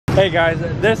Hey guys,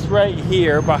 this right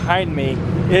here behind me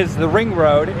is the ring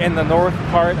road in the north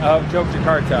part of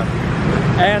Yogyakarta.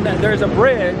 And there's a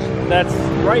bridge that's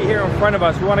right here in front of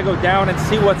us. We want to go down and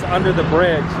see what's under the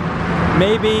bridge.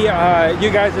 Maybe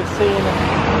you guys have seen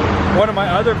one of my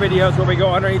other videos where we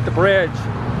go underneath the bridge.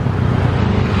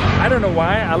 I don't know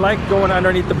why. I like going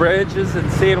underneath the bridges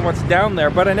and seeing what's down there,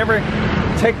 but I never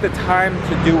take the time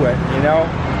to do it, you know?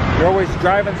 You're always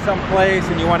driving someplace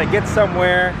and you want to get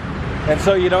somewhere, and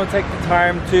so you don't take the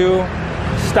time to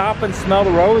stop and smell the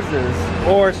roses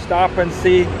or stop and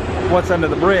see what's under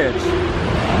the bridge.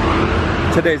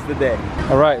 Today's the day.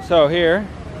 All right, so here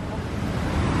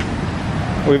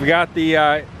we've got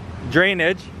the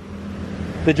drainage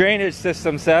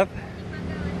system, Seth.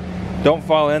 Don't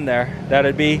fall in there. That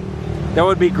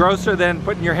would be grosser than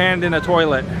putting your hand in a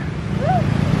toilet.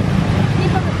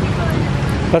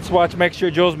 Let's watch, make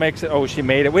sure Jules makes it. Oh, she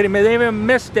made it. Wait a minute, they even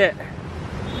missed it.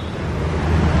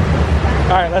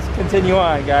 All right, let's continue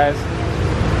on, guys.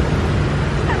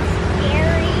 That's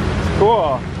scary. It's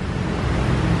cool.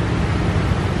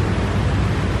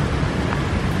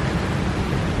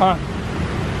 Huh.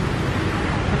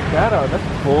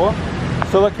 That's cool.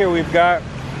 So look here, we've got,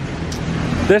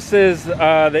 this is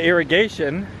the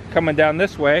irrigation coming down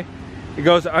this way. It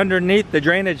goes underneath the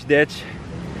drainage ditch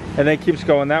and then keeps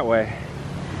going that way.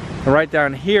 And right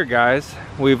down here, guys,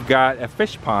 we've got a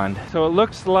fish pond. So it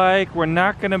looks like we're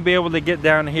not gonna be able to get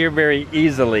down here very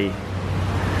easily.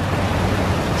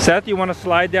 Seth, you wanna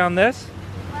slide down this?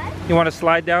 What? You wanna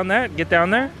slide down that, get down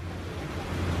there?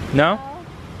 No?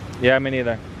 Yeah, me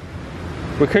neither.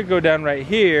 We could go down right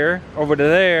here, over to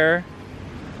there,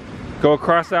 go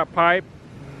across that pipe.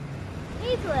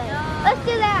 Easily. Let's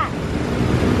do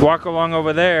that. Walk along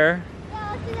over there. Yeah,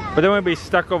 let's do that. But then we'd be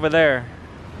stuck over there.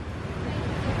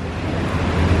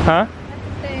 Huh?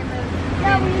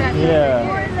 Yeah.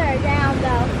 Further down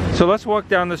though. So let's walk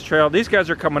down this trail. These guys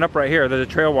are coming up right here. There's a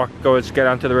trail walk goes get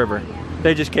down to the river. Oh, yeah.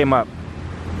 They just came up.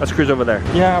 Let's cruise over there.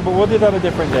 Yeah, but we'll do that a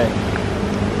different day.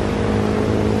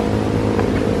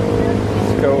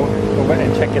 Let's go over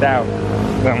and check it out.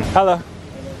 Hello.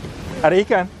 Ada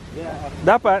ikan?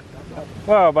 Dapat?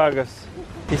 Wow, bagus.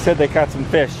 He said they caught some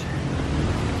fish.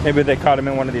 Maybe they caught him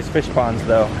in one of these fish ponds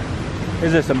though.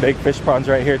 There's some big fish ponds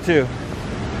right here too.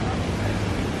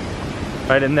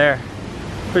 Right in there.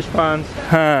 Fish ponds.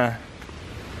 Huh.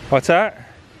 What's that?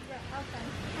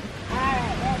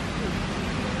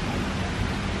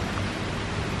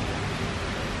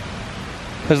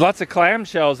 There's lots of clam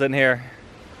shells in here.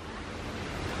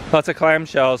 Lots of clam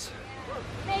shells.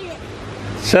 Made it.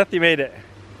 Seth, you made it.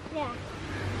 Yeah.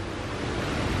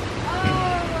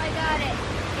 Oh, I got it.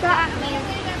 Got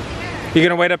me. You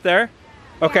gonna wait up there?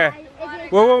 Okay.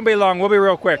 Well, it won't be long. We'll be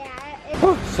real quick.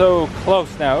 Whew, so close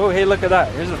now. Oh, hey, look at that.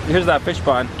 Here's that fish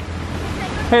pond.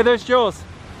 Hey, there's Jules.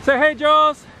 Say hey,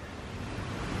 Jules.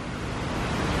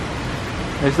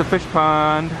 There's the fish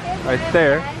pond right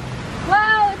there.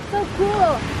 Wow, it's so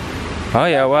cool. Oh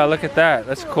yeah, wow, look at that.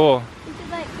 That's cool. We should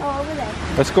like go over there.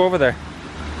 Let's go over there.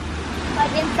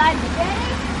 Like inside the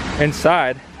drainage?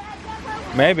 Inside?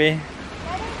 Maybe.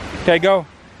 Okay, go.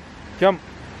 Jump.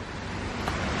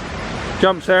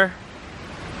 Jump, sir.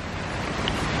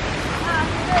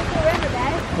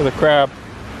 There's a crab.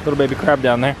 Little baby crab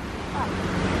down there.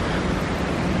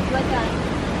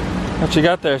 What you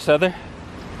got there, Souther?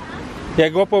 Yeah,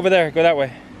 go up over there. Go that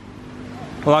way.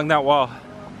 Along that wall.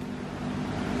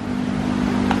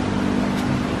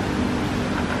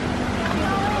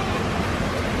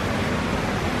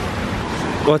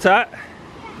 What's that?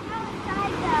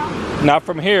 Not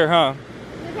from here, huh?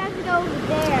 We have to go over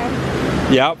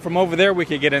there. Yeah, from over there we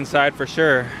could get inside for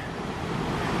sure.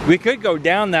 We could go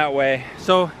down that way.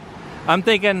 So I'm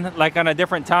thinking like on a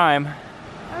different time,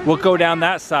 we'll go down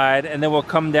that side and then we'll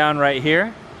come down right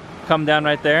here, come down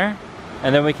right there,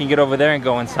 and then we can get over there and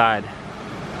go inside.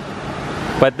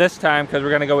 But this time, because we're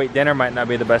gonna go eat dinner, might not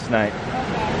be the best night.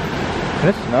 Okay.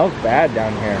 This smells bad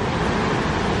down here.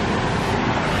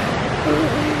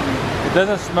 It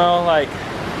doesn't smell like,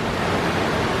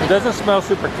 it doesn't smell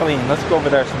super clean. Let's go over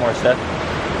there some more, Seth.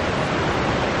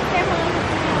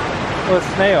 Oh, a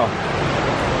snail.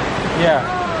 Yeah.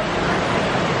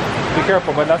 Be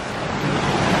careful, but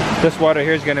this water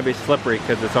here is going to be slippery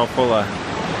because it's all full of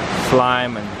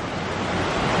slime and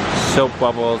soap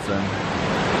bubbles and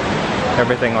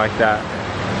everything like that.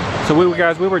 So we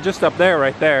were just up there,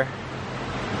 right there.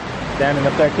 Standing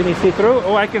up there. Can you see through?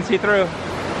 Oh, I can see through.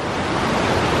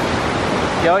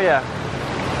 Oh yeah.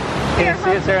 Can you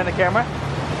see it there in the camera?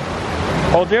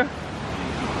 Hold you?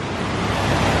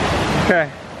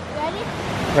 Okay.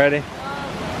 Ready?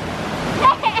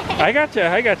 I gotcha,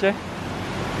 I gotcha.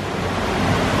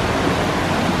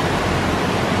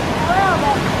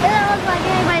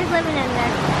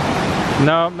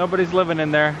 No, nobody's living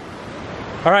in there.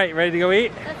 All right, ready to go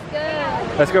eat? Let's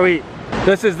go. Let's go eat.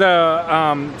 This is the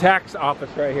tax office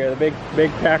right here, the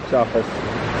big tax office.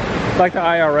 It's like the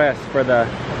IRS for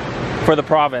the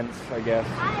province, I guess.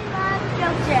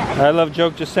 I love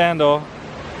Jogja sandal.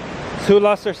 Who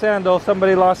lost their sandal?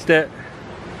 Somebody lost it.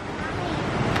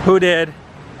 Who did?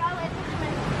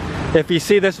 If you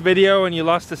see this video and you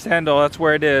lost a sandal, that's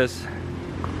where it is.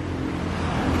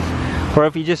 Or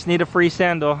if you just need a free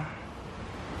sandal,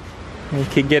 you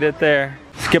can get it there.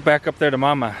 Let's get back up there to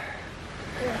Mama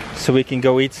so we can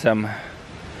go eat some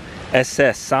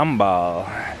SS sambal.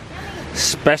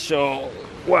 Special,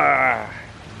 wow.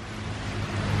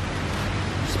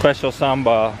 Special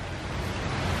sambal.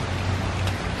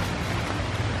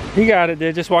 You got it,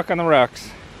 dude. Just walk on the rocks.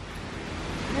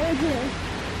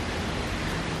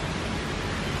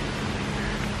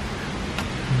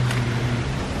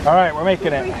 All right, we're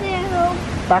making it.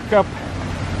 Back up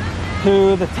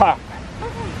to the top.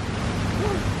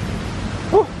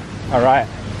 Whew. All right,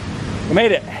 we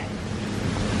made it.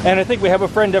 And I think we have a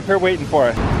friend up here waiting for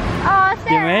us. Oh,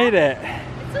 Sarah. You made it.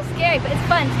 It's so scary, but it's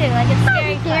fun too. Like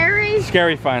it's scary.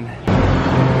 Scary fun.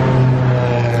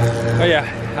 Oh yeah,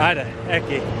 ada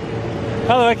Eki.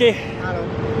 Halo Eki. Halo.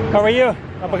 How are you?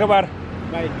 Apa kabar?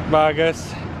 Baik.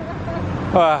 Bagus.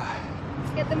 Wah,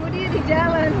 Ketemu dia di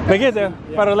jalan. begitu.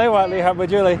 Baru lewat lihat Bu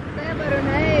Juli. Saya baru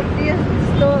naik, dia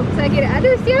stop. Saya kira,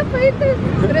 aduh siapa itu?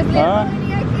 Terus lihat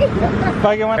ini Aki.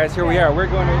 Bagaimana? Guys, here we are.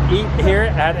 We're going to eat here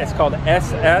at, it's called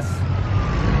SS.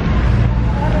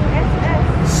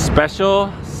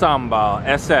 Special Sambal,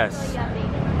 SS. So yummy.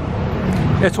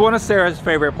 It's one of Sarah's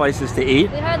favorite places to eat.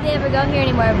 We hardly ever go here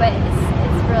anymore, but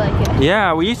it's really good.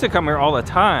 Yeah, we used to come here all the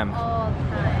time. All the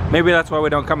time. Maybe that's why we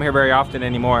don't come here very often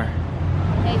anymore.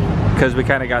 Maybe. Because we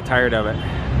kind of got tired of it.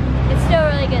 It's still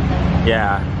really good though.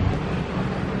 Yeah.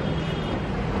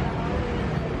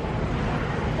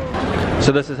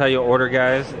 So this is how you order,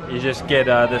 guys. You just get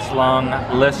this long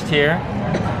list here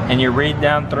and you read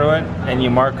down through it and you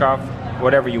mark off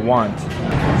whatever you want.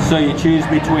 So you choose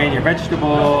between your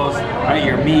vegetables,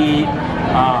 your meat,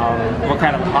 what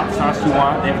kind of hot sauce you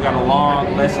want. They've got a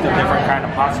long list of different kind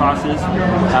of hot sauces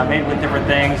made with different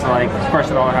things. Like, of course,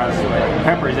 it all has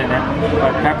peppers in it,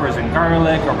 but peppers and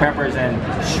garlic or peppers and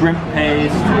shrimp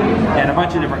paste and a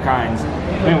bunch of different kinds.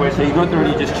 Anyway, so you go through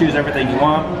and you just choose everything you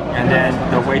want, and then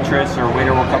the waitress or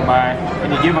waiter will come by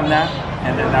and you give them that,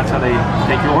 and then that's how they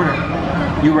take your order.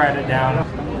 You write it down.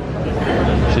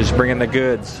 She's bringing the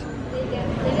goods.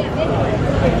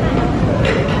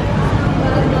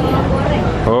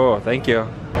 Oh, thank you.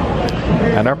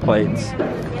 And our plates.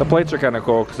 The plates are kind of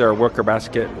cool because they're a wicker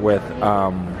basket with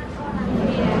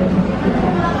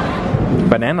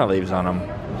banana leaves on them.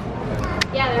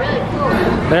 Yeah, they're really cool.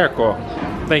 They're cool.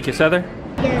 Thank you, Heather.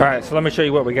 All right, so let me show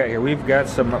you what we got here. We've got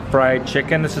some fried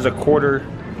chicken. This is a quarter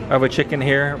of a chicken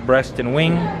here, breast and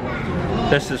wing.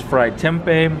 This is fried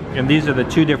tempeh, and these are the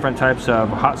two different types of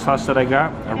hot sauce that I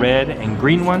got, a red and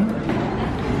green one.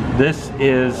 This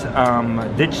is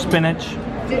ditch spinach.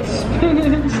 Ditch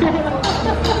spinach.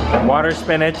 Water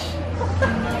spinach.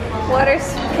 Water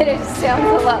spinach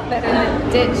sounds a lot better than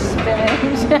ditch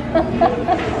spinach.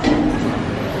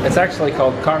 It's actually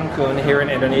called kangkung here in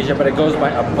Indonesia, but it goes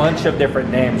by a bunch of different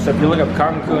names. So if you look up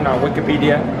kangkung on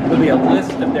Wikipedia, there'll be a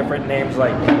list of different names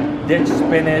like ditch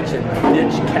spinach and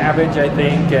ditch cabbage, I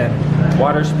think, and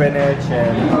water spinach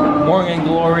and morning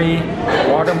glory,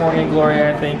 water morning glory,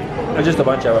 I think. There's just a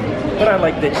bunch of them. But I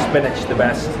like ditch spinach the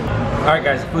best. All right,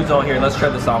 guys, food's all here. Let's try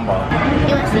the sambal.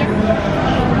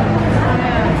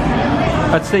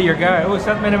 Let's see your guy. Oh,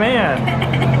 Seth made a man.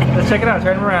 Let's check it out.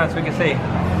 Turn him around so we can see.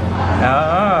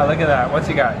 Oh, look at that. What's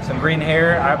he got? Some green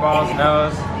hair, eyeballs,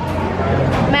 nose,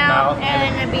 Mouth,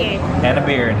 and a beard. and a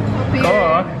beard.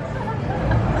 Cool.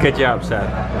 Good job,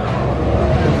 Seth.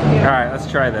 All right, let's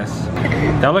try this.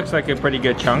 That looks like a pretty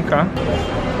good chunk, huh?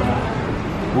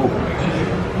 Ooh.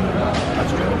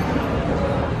 That's good.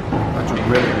 That's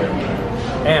really good.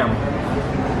 Damn.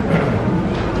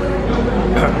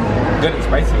 Good and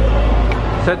spicy.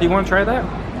 Seth, do you want to try that?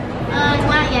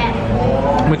 Not yet.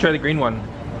 Let me try the green one.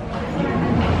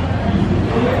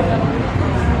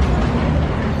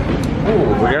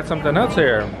 Ooh, we got something else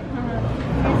here.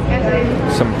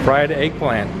 Some fried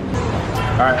eggplant.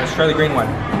 All right, let's try the green one.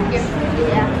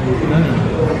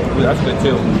 Ooh, that's good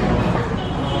too.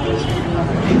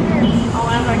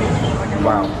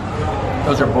 Wow,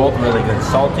 those are both really good.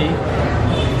 Salty,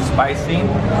 spicy,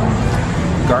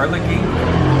 garlicky,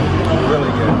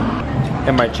 really good.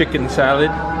 And my chicken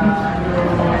salad.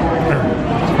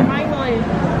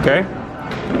 Okay,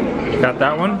 got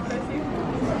that one.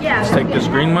 Yeah. Let's take this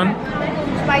green one.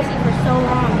 Spicy for so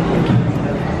long.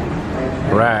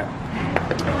 Right.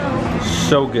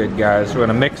 So good, guys. We're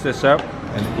gonna mix this up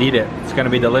and eat it. It's gonna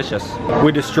be delicious.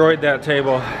 We destroyed that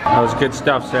table. That was good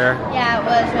stuff, Sarah. Yeah, it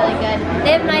was really good.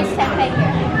 They have nice tech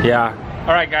here. Yeah.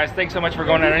 All right, guys. Thanks so much for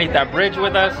going underneath that bridge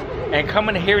with us and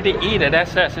coming here to eat at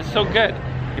SS. It's so good.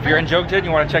 If you're in Jogja and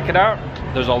you want to check it out,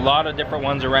 there's a lot of different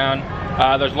ones around.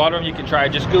 There's a lot of them you can try.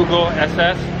 Just Google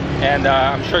SS, and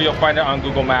I'm sure you'll find it on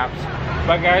Google Maps.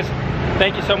 But guys,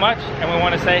 thank you so much, and we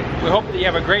want to say we hope that you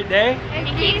have a great day. And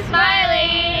keep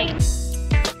smiling.